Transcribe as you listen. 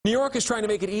New York is trying to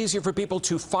make it easier for people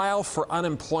to file for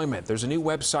unemployment. There's a new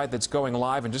website that's going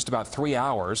live in just about 3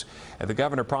 hours, and the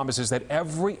governor promises that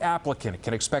every applicant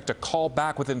can expect a call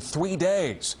back within 3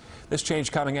 days. This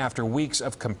change coming after weeks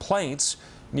of complaints.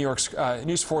 News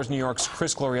 4's New York's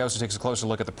Chris Glorioso takes a closer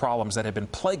look at the problems that have been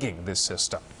plaguing this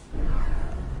system.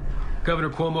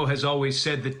 Governor Cuomo has always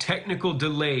said the technical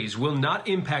delays will not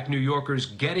impact New Yorkers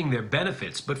getting their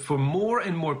benefits, but for more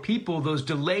and more people, those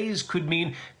delays could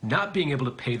mean not being able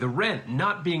to pay the rent,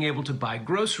 not being able to buy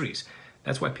groceries.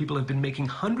 That's why people have been making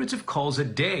hundreds of calls a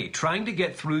day trying to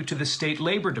get through to the state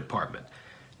labor department.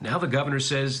 Now the governor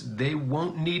says they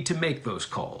won't need to make those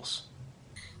calls.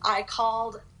 I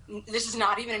called, this is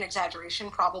not even an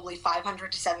exaggeration, probably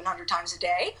 500 to 700 times a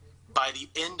day. By the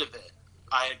end of it,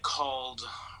 I had called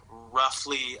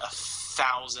roughly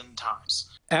 1,000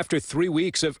 times. After 3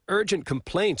 weeks of urgent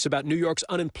complaints about New York's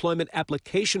unemployment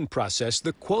application process,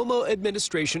 the Cuomo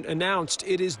administration announced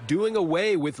it is doing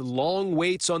away with long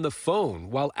waits on the phone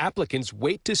while applicants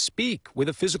wait to speak with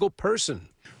a physical person.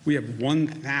 We have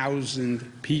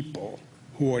 1,000 people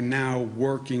who are now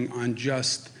working on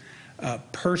just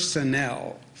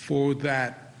personnel for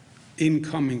that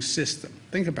incoming system.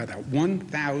 Think about that,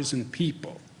 1,000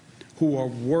 people who are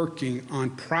working on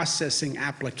processing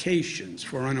applications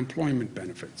for unemployment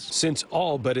benefits. Since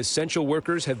all but essential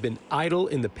workers have been idle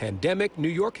in the pandemic, New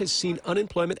York has seen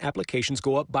unemployment applications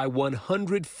go up by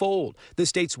 100-fold. The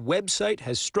state's website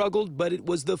has struggled, but it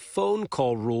was the phone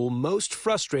call rule most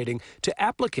frustrating to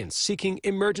applicants seeking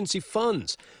emergency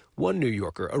funds. One New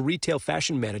Yorker, a retail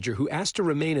fashion manager who asked to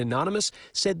remain anonymous,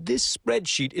 said this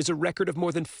spreadsheet is a record of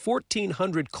more than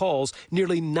 1,400 calls,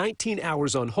 nearly 19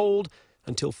 hours on hold,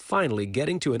 until finally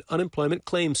getting to an unemployment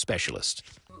claims specialist.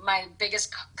 My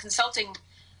biggest consulting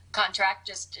contract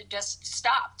just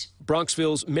stopped.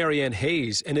 Bronxville's Marianne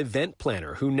Hayes, an event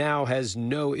planner who now has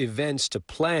no events to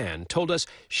plan, told us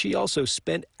she also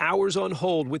spent hours on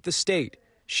hold with the state.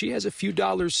 She has a few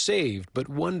dollars saved, but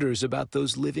wonders about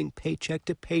those living paycheck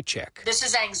to paycheck. This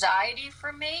is anxiety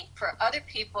for me. For other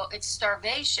people, it's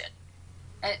starvation.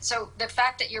 So the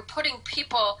fact that you're putting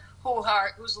people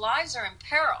whose lives are in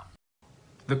peril.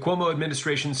 The Cuomo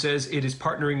administration says it is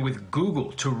partnering with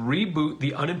Google to reboot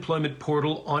the unemployment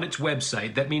portal on its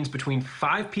website. That means between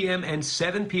 5 p.m. and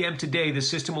 7 p.m. today, the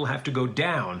system will have to go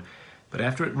down. But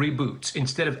after it reboots,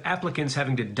 instead of applicants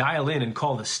having to dial in and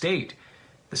call the state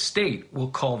will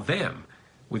call them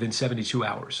within 72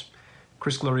 hours.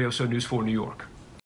 Chris Glorioso, News 4 New York.